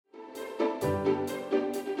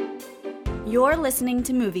You're listening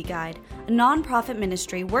to Movie Guide, a non-profit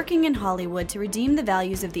ministry working in Hollywood to redeem the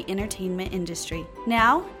values of the entertainment industry.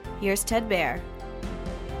 Now, here's Ted Baer.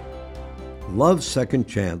 Love's Second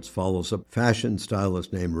Chance follows a fashion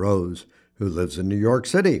stylist named Rose who lives in New York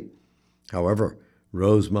City. However,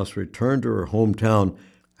 Rose must return to her hometown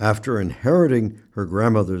after inheriting her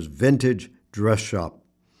grandmother's vintage dress shop.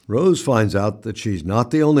 Rose finds out that she's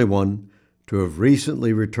not the only one to have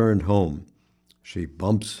recently returned home. She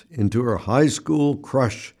bumps into her high school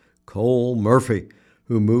crush, Cole Murphy,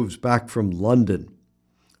 who moves back from London.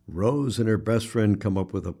 Rose and her best friend come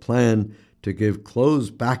up with a plan to give clothes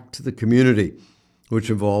back to the community, which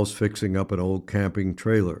involves fixing up an old camping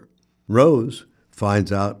trailer. Rose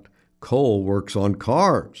finds out Cole works on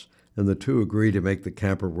cars, and the two agree to make the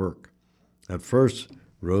camper work. At first,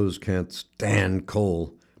 Rose can't stand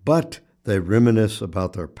Cole, but they reminisce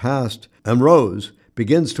about their past, and Rose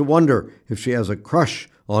begins to wonder if she has a crush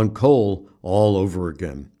on Cole all over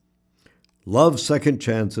again. Love's Second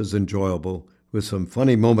Chance is enjoyable with some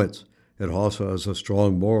funny moments. It also has a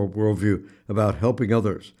strong moral worldview about helping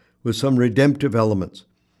others with some redemptive elements.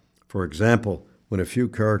 For example, when a few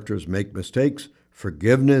characters make mistakes,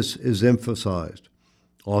 forgiveness is emphasized.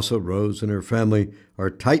 Also, Rose and her family are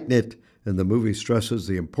tight-knit, and the movie stresses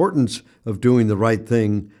the importance of doing the right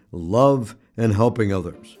thing, love, and helping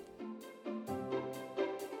others.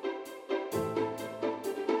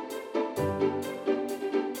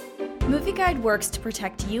 Movie Guide works to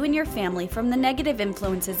protect you and your family from the negative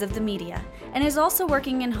influences of the media and is also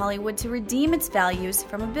working in Hollywood to redeem its values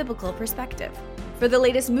from a biblical perspective. For the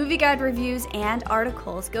latest Movie Guide reviews and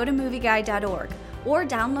articles, go to movieguide.org or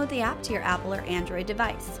download the app to your Apple or Android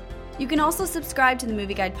device. You can also subscribe to the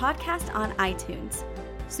Movie Guide podcast on iTunes.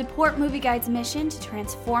 Support Movie Guide's mission to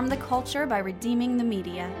transform the culture by redeeming the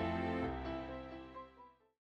media.